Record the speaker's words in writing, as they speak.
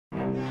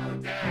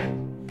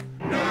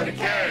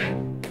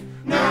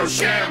No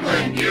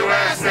shambling,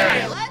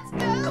 USA! Let's go!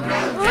 No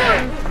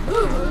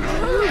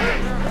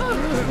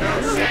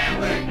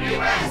shambling,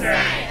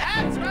 USA!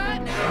 That's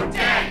right! No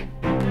day!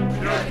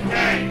 No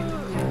day!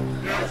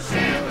 No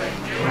shambling,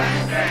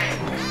 USA!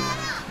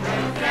 No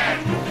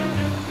day!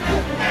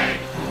 No day!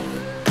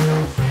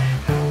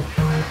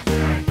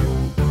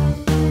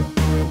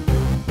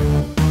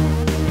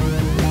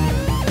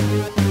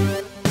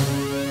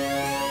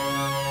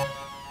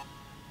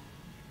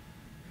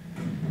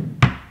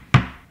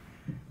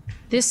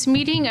 This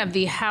meeting of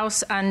the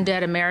House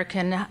Undead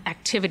American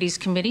Activities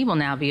Committee will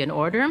now be in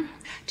order.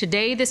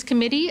 Today, this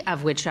committee,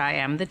 of which I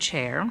am the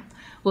chair,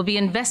 will be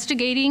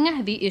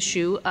investigating the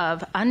issue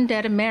of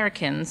undead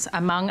Americans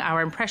among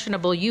our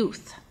impressionable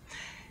youth.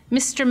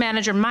 Mr.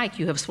 Manager Mike,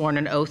 you have sworn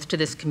an oath to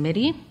this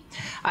committee.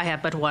 I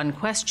have but one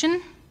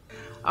question.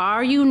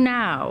 Are you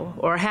now,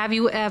 or have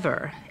you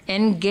ever,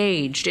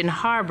 engaged in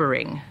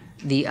harboring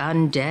the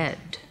undead?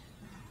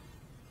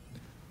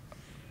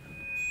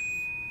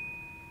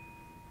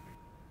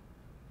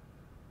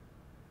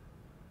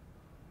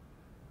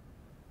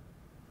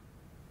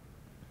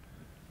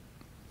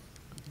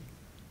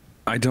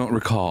 I don't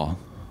recall.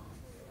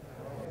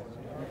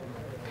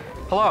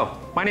 Hello,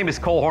 my name is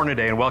COLE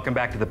HORNADAY and welcome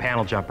back to the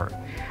Panel Jumper.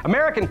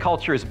 American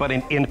culture is but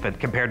an infant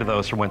compared to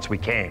those from whence we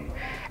came.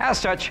 As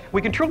such,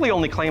 we can truly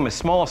only claim a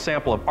small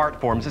sample of art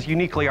forms as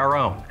uniquely our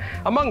own.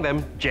 Among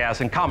them,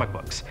 jazz and comic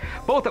books,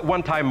 both at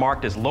one time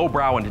marked as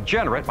lowbrow and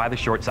degenerate by the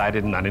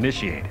short-sighted and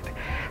uninitiated.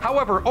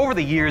 However, over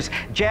the years,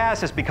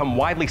 jazz has become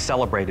widely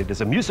celebrated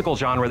as a musical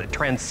genre that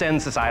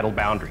transcends societal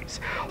boundaries,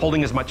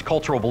 holding as much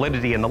cultural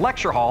validity in the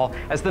lecture hall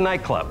as the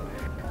nightclub.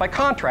 By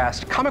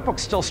contrast, comic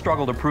books still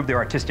struggle to prove their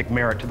artistic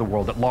merit to the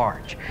world at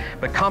large.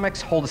 But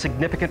comics hold a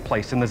significant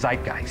place in the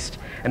zeitgeist,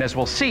 and as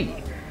we'll see,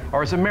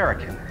 are as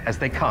American as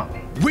they come.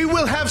 We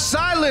will have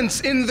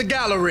silence in the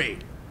gallery!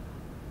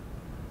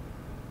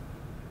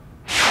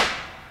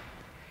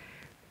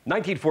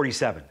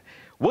 1947.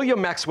 William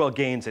Maxwell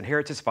Gaines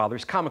inherits his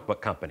father's comic book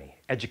company,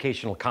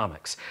 Educational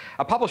Comics,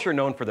 a publisher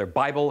known for their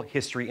Bible,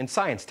 history, and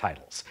science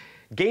titles.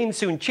 Gaines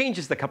soon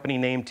changes the company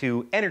name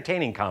to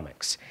Entertaining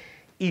Comics,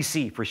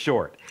 EC for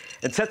short,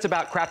 and sets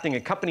about crafting a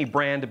company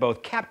brand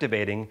both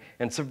captivating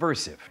and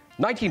subversive.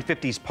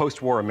 1950s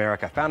post-war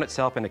America found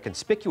itself in a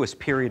conspicuous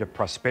period of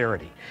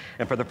prosperity,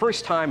 and for the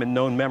first time in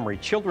known memory,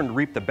 children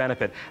reaped the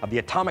benefit of the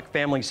atomic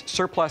family's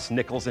surplus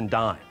nickels and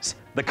dimes.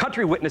 The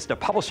country witnessed a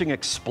publishing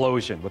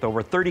explosion, with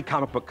over 30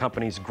 comic book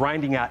companies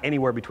grinding out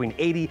anywhere between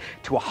 80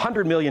 to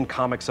 100 million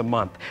comics a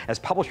month as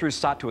publishers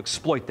sought to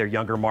exploit their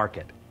younger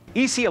market.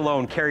 EC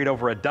alone carried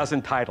over a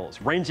dozen titles,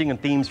 ranging in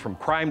themes from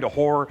crime to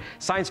horror,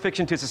 science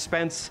fiction to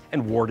suspense,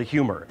 and war to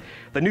humor.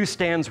 The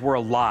newsstands were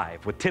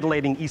alive with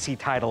titillating EC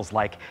titles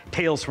like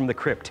Tales from the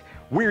Crypt,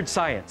 Weird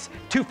Science,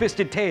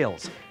 Two-Fisted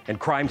Tales, and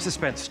crime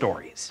suspense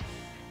stories.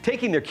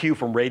 Taking their cue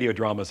from radio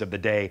dramas of the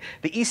day,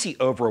 the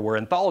EC oeuvre were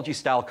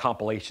anthology-style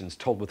compilations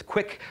told with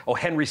quick O.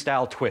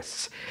 Henry-style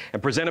twists,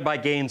 and presented by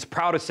Gaines'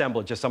 proud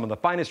assemblage of some of the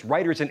finest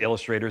writers and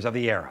illustrators of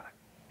the era.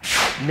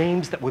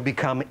 Names that would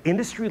become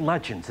industry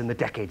legends in the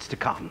decades to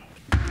come.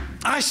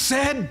 I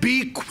said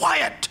be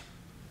quiet!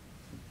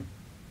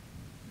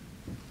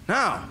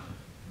 Now,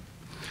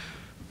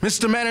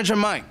 Mr. Manager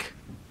Mike,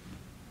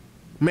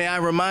 may I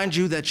remind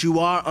you that you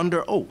are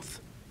under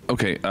oath?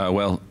 Okay,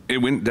 well, it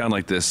went down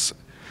like this.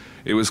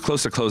 It was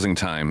close to closing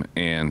time,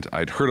 and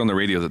I'd heard on the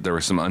radio that there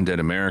were some undead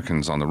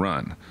Americans on the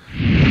run.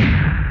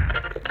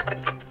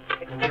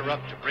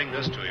 Interrupt to bring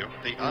this to you.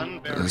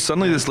 The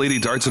Suddenly this lady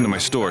darts into my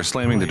store,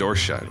 slamming the door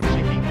shut.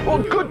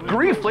 Well, good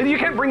grief, lady, you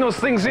can't bring those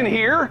things in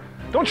here.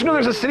 Don't you know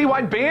there's a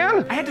citywide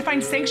ban? I had to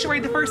find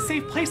sanctuary the first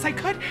safe place I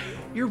could.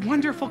 Your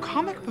wonderful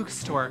comic book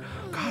store.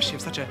 Gosh, you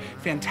have such a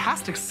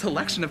fantastic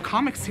selection of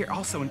comics here,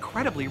 also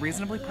incredibly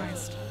reasonably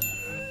priced.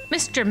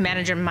 Mr.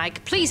 Manager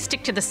Mike, please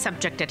stick to the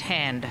subject at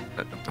hand.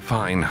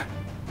 Fine.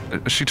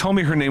 She told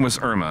me her name was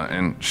Irma,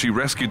 and she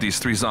rescued these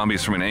 3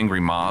 zombies from an angry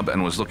mob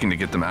and was looking to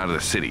get them out of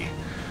the city.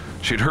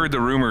 She'd heard the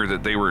rumor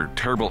that they were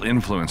terrible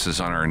influences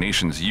on our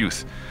nation's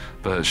youth,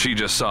 but she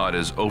just saw it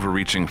as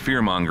overreaching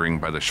fear-mongering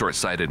by the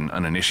short-sighted and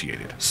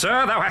uninitiated.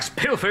 Sir, thou hast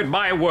pilfered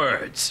my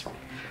words.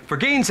 For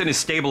Gaines and his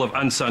stable of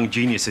unsung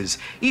geniuses,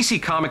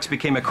 EC Comics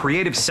became a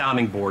creative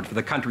sounding board for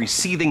the country's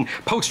seething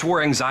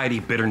post-war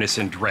anxiety, bitterness,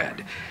 and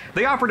dread.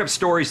 They offered up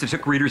stories that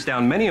took readers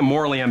down many a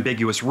morally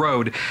ambiguous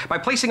road by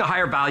placing a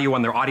higher value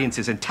on their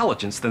audience's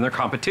intelligence than their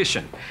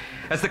competition.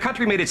 As the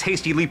country made its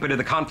hasty leap into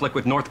the conflict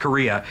with North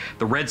Korea,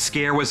 the Red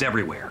Scare was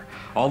everywhere.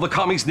 All the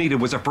commies needed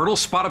was a fertile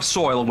spot of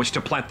soil in which to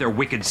plant their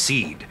wicked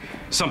seed.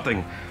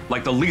 Something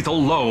like the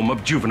lethal loam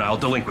of juvenile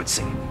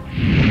delinquency.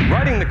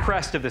 Riding the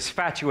crest of this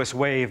fatuous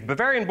wave,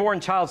 Bavarian-born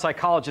child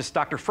psychologist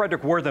Dr.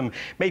 Fredric Wertham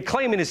made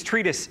claim in his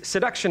treatise,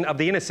 Seduction of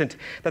the Innocent,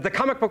 that the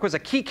comic book was a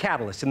key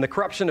catalyst in the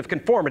corruption of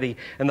conformity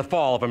and the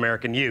fall of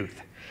American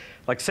youth.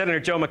 Like Senator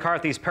Joe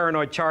McCarthy's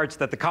paranoid charge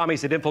that the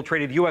commies had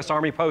infiltrated U.S.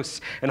 Army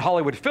posts and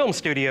Hollywood film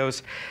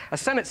studios, a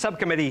Senate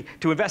Subcommittee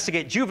to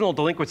investigate juvenile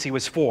delinquency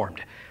was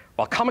formed,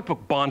 while comic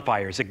book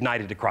bonfires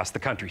ignited across the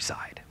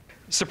countryside.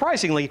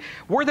 Surprisingly,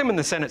 Wertham and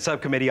the Senate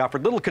Subcommittee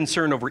offered little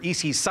concern over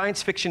EC's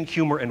science fiction,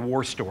 humor, and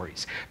war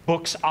stories,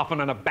 books often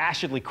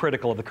unabashedly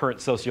critical of the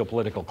current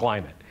socio-political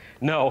climate.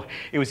 No,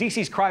 it was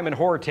EC's crime and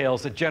horror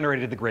tales that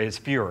generated the greatest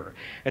furor.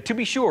 And to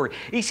be sure,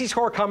 EC's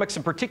horror comics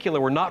in particular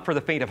were not for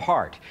the faint of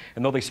heart,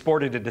 and though they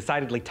sported a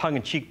decidedly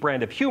tongue-in-cheek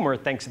brand of humor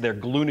thanks to their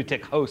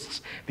lunatic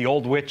hosts, the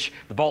Old Witch,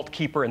 the Vault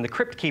Keeper, and the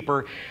Crypt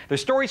Keeper, their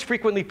stories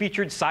frequently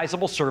featured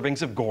sizable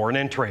servings of gore and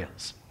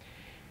entrails.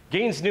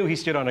 Gaines knew he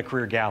stood on a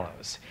career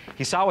gallows.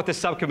 He saw what this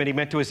subcommittee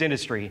meant to his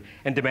industry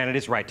and demanded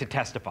his right to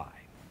testify.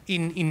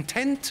 In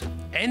intent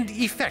and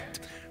effect,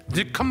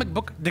 the comic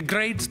book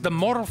degrades the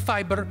moral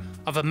fiber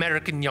of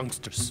American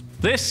youngsters.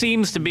 This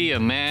seems to be a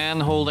man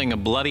holding a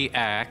bloody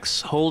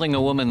axe, holding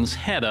a woman's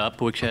head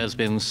up, which has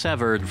been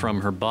severed from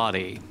her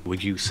body.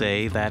 Would you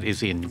say that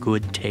is in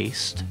good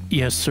taste?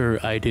 Yes, sir,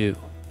 I do.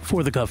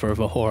 For the cover of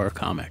a horror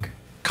comic.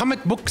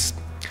 Comic books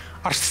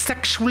are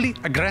sexually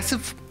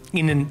aggressive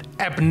in an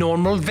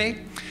abnormal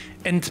way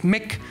and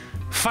make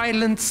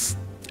violence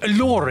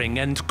alluring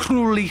and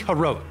cruelly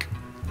heroic.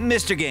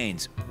 Mr.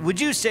 Gaines, would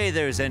you say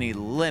there's any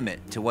limit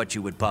to what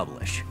you would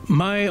publish?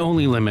 My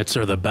only limits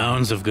are the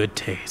bounds of good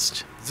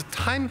taste. The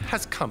time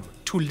has come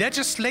to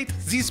legislate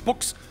these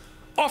books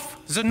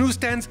off the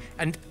newsstands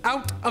and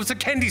out of the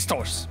candy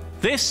stores.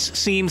 This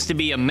seems to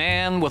be a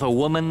man with a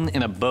woman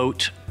in a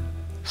boat,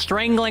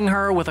 strangling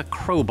her with a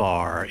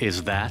crowbar.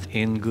 Is that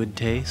in good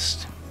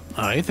taste?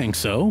 I think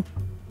so.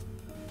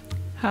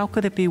 How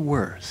could it be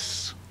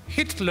worse?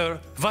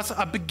 Hitler was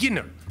a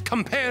beginner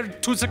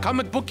compared to the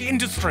comic book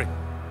industry.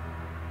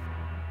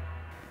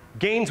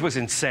 Gaines was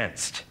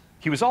incensed.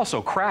 He was also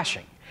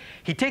crashing.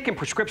 He'd taken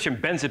prescription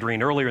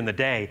Benzedrine earlier in the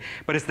day,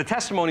 but as the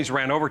testimonies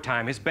ran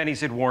overtime, his bennies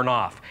had worn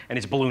off and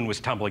his balloon was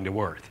tumbling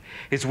to earth.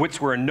 His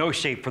wits were in no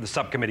shape for the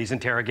subcommittee's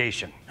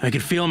interrogation. I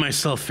could feel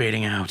myself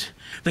fading out.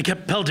 They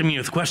kept pelting me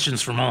with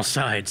questions from all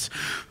sides.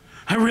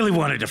 I really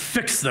wanted to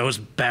fix those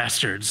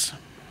bastards.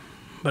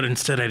 But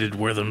instead I did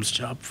Wertham's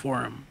job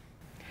for him.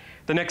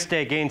 The next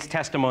day, Gaines'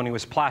 testimony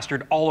was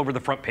plastered all over the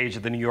front page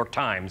of the New York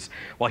Times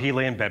while he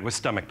lay in bed with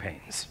stomach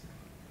pains.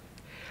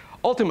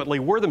 Ultimately,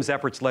 Wertham's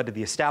efforts led to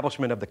the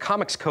establishment of the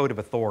Comics Code of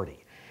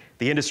Authority,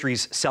 the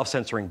industry's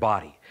self-censoring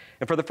body.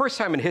 And for the first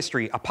time in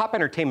history, a pop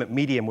entertainment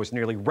medium was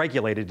nearly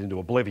regulated into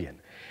oblivion.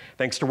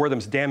 Thanks to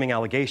Wertham's damning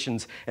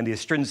allegations and the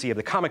stringency of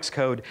the Comics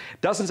Code,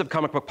 dozens of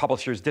comic book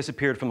publishers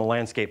disappeared from the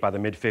landscape by the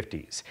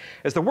mid-50s.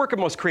 As the work of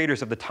most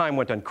creators of the time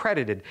went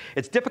uncredited,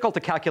 it's difficult to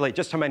calculate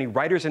just how many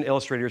writers and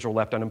illustrators were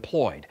left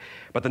unemployed,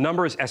 but the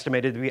number is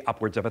estimated to be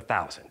upwards of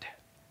 1,000.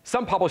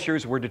 Some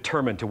publishers were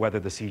determined to weather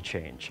the sea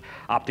change,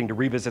 opting to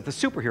revisit the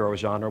superhero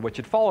genre, which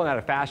had fallen out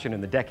of fashion in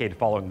the decade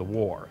following the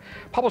war.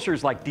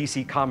 Publishers like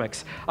DC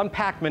Comics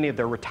unpacked many of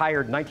their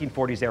retired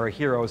 1940s-era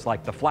heroes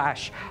like The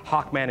Flash,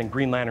 Hawkman, and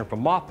Green Lantern from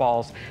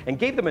mothballs, and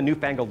gave them a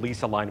newfangled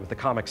lease aligned with the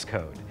Comics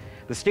Code.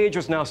 The stage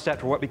was now set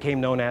for what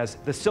became known as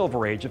the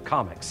Silver Age of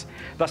comics,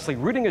 thusly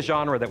rooting a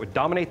genre that would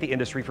dominate the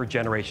industry for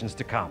generations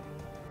to come.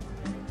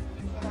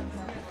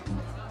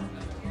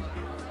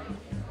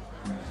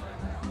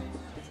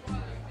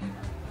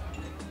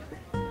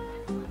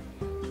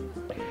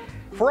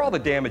 For all the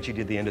damage he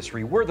did the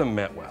industry, Wertham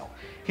meant well.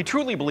 He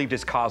truly believed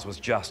his cause was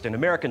just and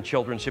American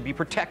children should be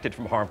protected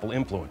from harmful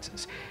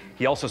influences.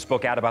 He also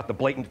spoke out about the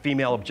blatant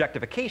female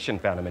objectification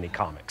found in many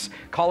comics,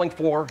 calling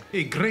for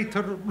a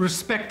greater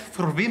respect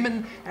for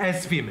women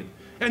as women,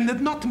 and that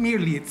not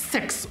merely its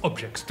sex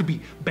objects to be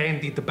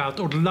bandied about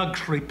or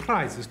luxury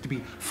prizes to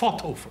be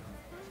fought over.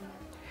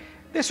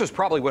 This was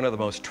probably one of the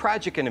most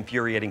tragic and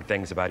infuriating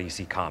things about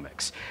EC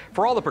Comics.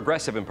 For all the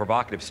progressive and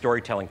provocative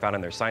storytelling found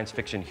in their science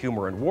fiction,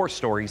 humor, and war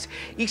stories,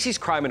 EC's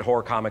crime and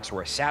horror comics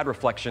were a sad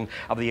reflection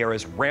of the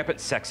era's rampant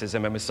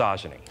sexism and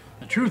misogyny.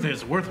 The truth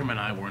is, Wertham and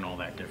I weren't all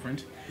that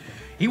different.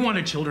 He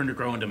wanted children to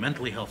grow into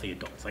mentally healthy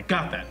adults. I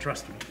got that,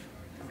 trust me.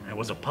 I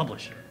was a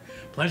publisher.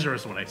 Pleasure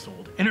is what I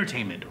sold.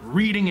 Entertainment,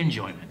 reading,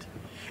 enjoyment.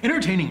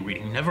 Entertaining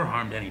reading never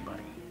harmed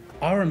anybody.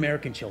 Our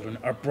American children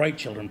are bright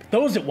children, but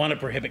those that want to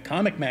prohibit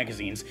comic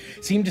magazines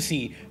seem to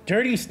see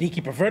dirty,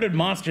 sneaky, perverted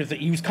monsters that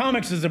use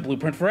comics as a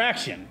blueprint for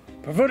action.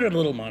 Perverted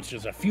little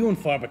monsters are few and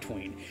far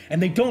between, and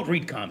they don't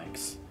read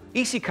comics.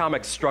 EC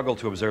Comics struggled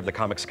to observe the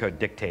Comics Code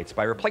dictates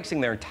by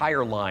replacing their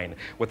entire line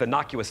with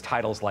innocuous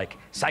titles like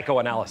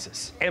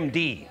Psychoanalysis,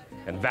 MD,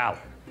 and Valor.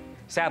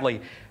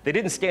 Sadly, they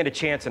didn't stand a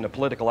chance in a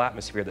political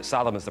atmosphere that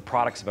saw them as the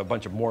products of a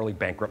bunch of morally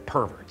bankrupt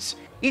perverts.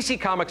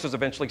 EC Comics was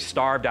eventually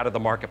starved out of the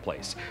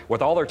marketplace,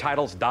 with all their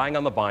titles dying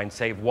on the vine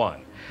save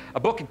one. A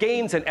book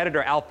Gaines and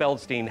editor Al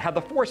Feldstein had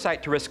the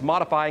foresight to risk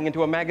modifying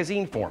into a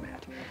magazine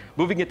format,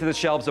 moving it to the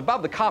shelves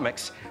above the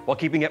comics while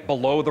keeping it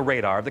below the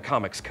radar of the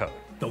Comics Code.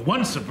 The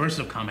one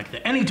subversive comic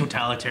that any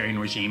totalitarian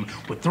regime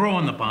would throw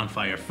on the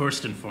bonfire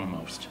first and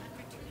foremost.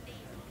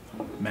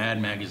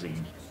 Mad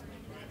Magazine.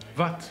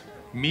 What?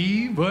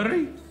 Me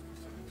worry?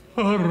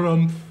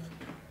 Harumph.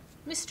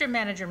 Mr.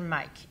 Manager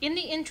Mike, in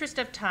the interest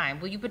of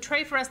time, will you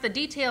portray for us the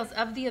details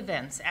of the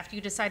events after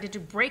you decided to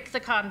break the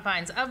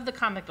confines of the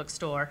comic book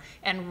store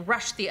and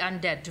rush the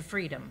undead to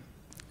freedom?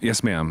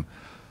 Yes, ma'am.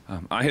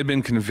 I had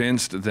been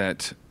convinced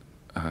that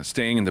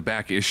Staying in the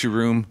back issue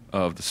room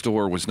of the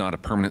store was not a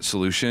permanent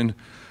solution,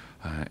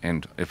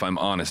 and if I'm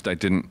honest, I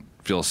didn't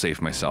feel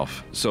safe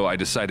myself. So I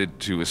decided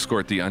to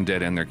escort the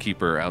undead and their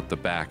keeper out the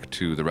back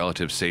to the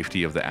relative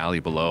safety of the alley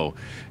below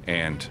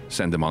and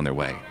send them on their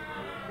way.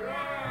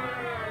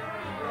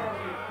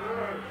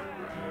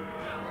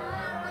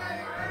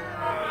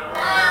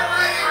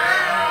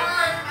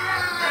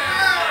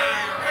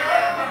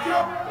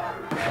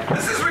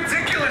 This is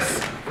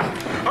ridiculous!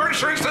 Our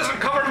insurance doesn't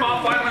cover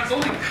mob violence,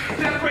 only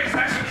death race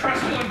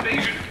extraterrestrial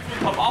invasion.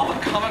 Of all the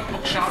comic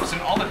book shops in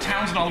all the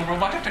towns in all the world,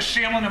 why have to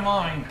shamble into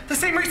mine? The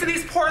same reason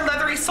these poor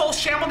leathery souls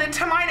shambled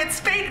into mine. It's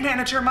fate,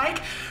 Manager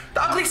Mike.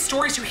 The ugly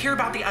stories you hear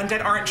about the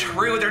undead aren't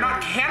true. They're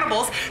not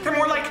cannibals. They're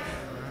more like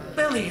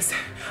lilies.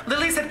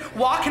 Lilies that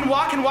walk and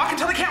walk and walk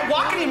until they can't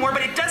walk anymore,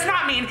 but it does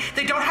not mean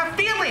they don't have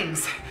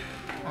feelings.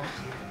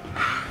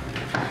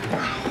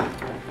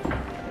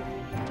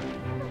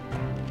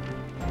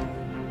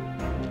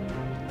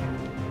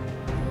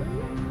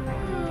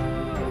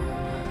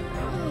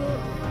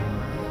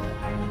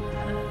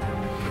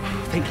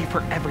 Thank you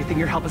for everything.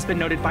 Your help has been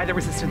noted by the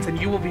Resistance,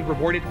 and you will be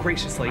rewarded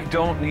graciously. I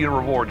don't need a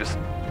reward. Just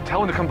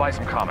tell him to come buy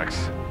some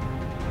comics.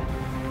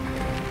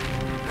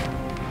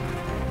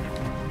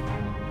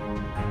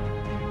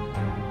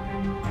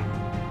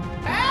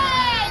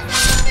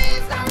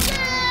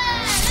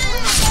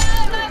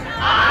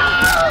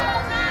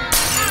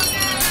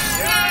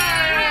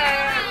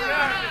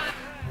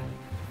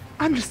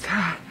 I'm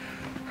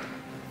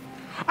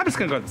just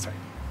gonna go this way.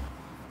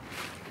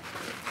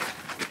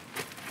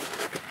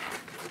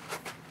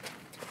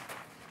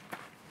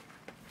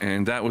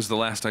 And that was the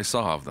last I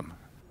saw of them.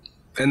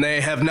 And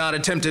they have not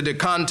attempted to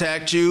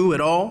contact you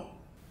at all?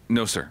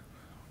 No, sir.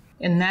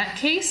 In that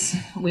case,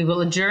 we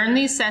will adjourn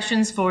these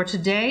sessions for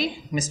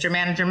today. Mr.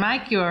 Manager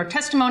Mike, your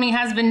testimony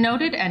has been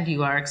noted and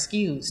you are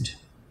excused.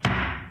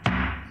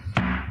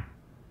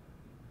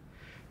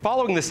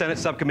 Following the Senate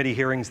Subcommittee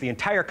hearings, the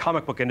entire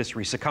comic book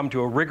industry succumbed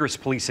to a rigorous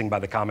policing by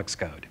the Comics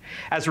Code.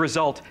 As a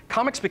result,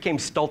 comics became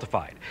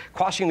stultified,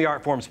 quashing the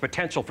art form's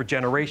potential for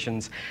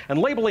generations and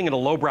labeling it a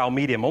lowbrow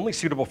medium only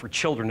suitable for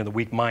children and the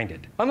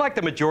weak-minded. Unlike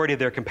the majority of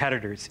their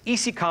competitors,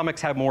 EC Comics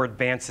have a more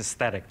advanced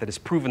aesthetic that has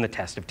proven the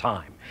test of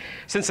time.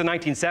 Since the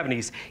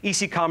 1970s,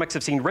 EC Comics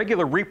have seen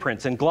regular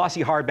reprints and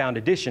glossy hardbound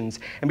editions,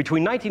 and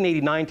between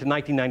 1989 to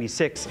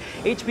 1996,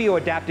 HBO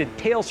adapted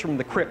Tales from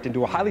the Crypt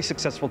into a highly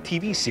successful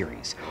TV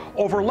series,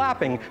 overlapping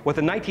with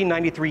the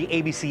 1993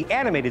 ABC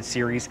animated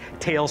series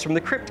Tales from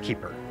the Crypt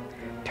Keeper,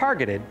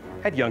 targeted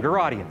at younger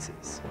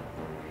audiences.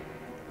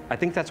 I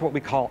think that's what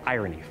we call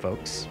irony,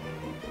 folks.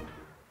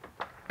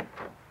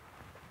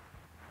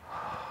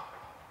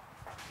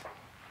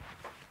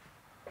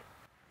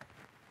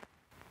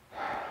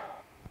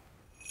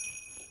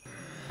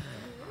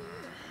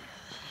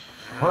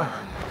 What?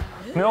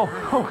 No.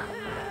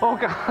 Oh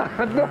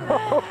God,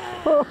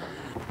 no.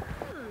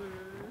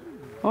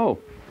 Oh,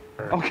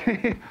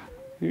 okay.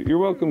 You're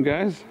welcome,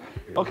 guys.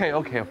 Okay.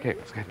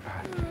 Let's get.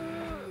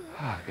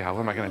 Oh, God,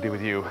 what am I gonna do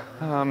with you?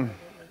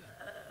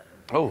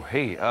 Oh,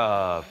 hey,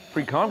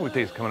 free comic book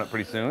day is coming up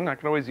pretty soon. I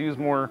could always use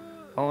more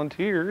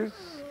volunteers.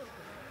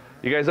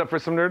 You guys up for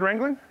some nerd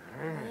wrangling?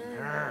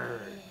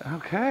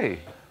 Okay.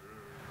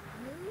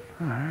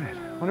 All right.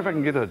 Wonder if I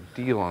can get a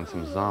deal on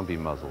some zombie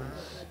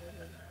muzzles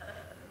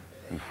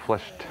and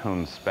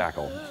flesh-toned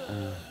spackle.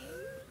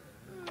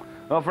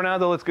 Well, for now,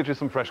 though, let's get you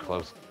some fresh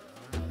clothes.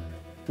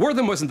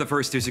 Wertham wasn't the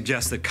first to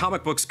suggest that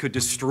comic books could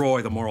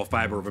destroy the moral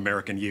fiber of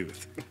American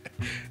youth,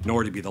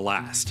 nor to be the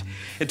last.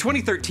 In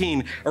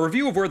 2013, a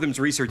review of Wertham's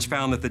research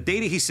found that the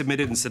data he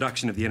submitted in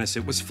Seduction of the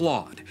Innocent was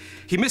flawed.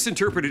 He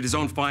misinterpreted his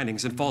own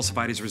findings and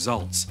falsified his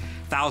results.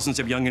 Thousands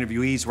of young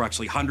interviewees were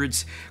actually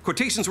hundreds.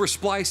 Quotations were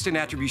spliced and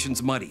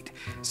attributions muddied.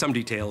 Some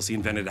details he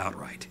invented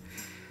outright.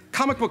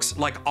 Comic books,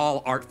 like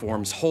all art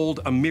forms, hold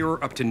a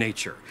mirror up to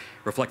nature,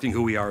 reflecting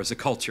who we are as a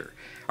culture,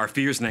 our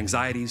fears and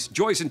anxieties,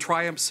 joys and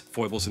triumphs,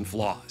 foibles and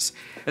flaws.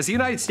 As the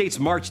United States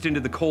marched into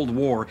the Cold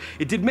War,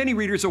 it did many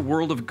readers a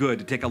world of good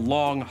to take a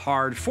long,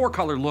 hard,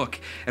 four-color look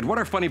at what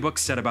our funny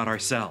books said about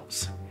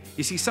ourselves.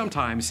 You see,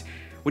 sometimes,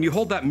 when you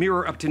hold that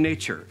mirror up to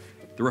nature,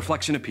 the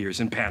reflection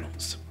appears in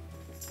panels.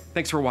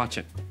 Thanks for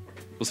watching.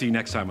 We'll see you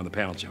next time on The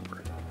Panel Jumper.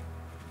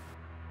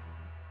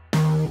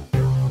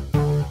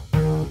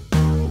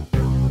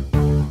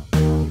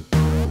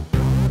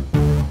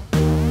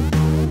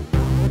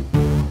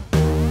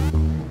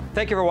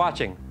 Thank you for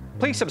watching.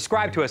 Please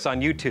subscribe to us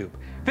on YouTube.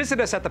 Visit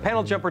us at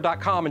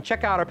thepaneljumper.com and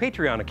check out our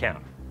Patreon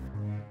account.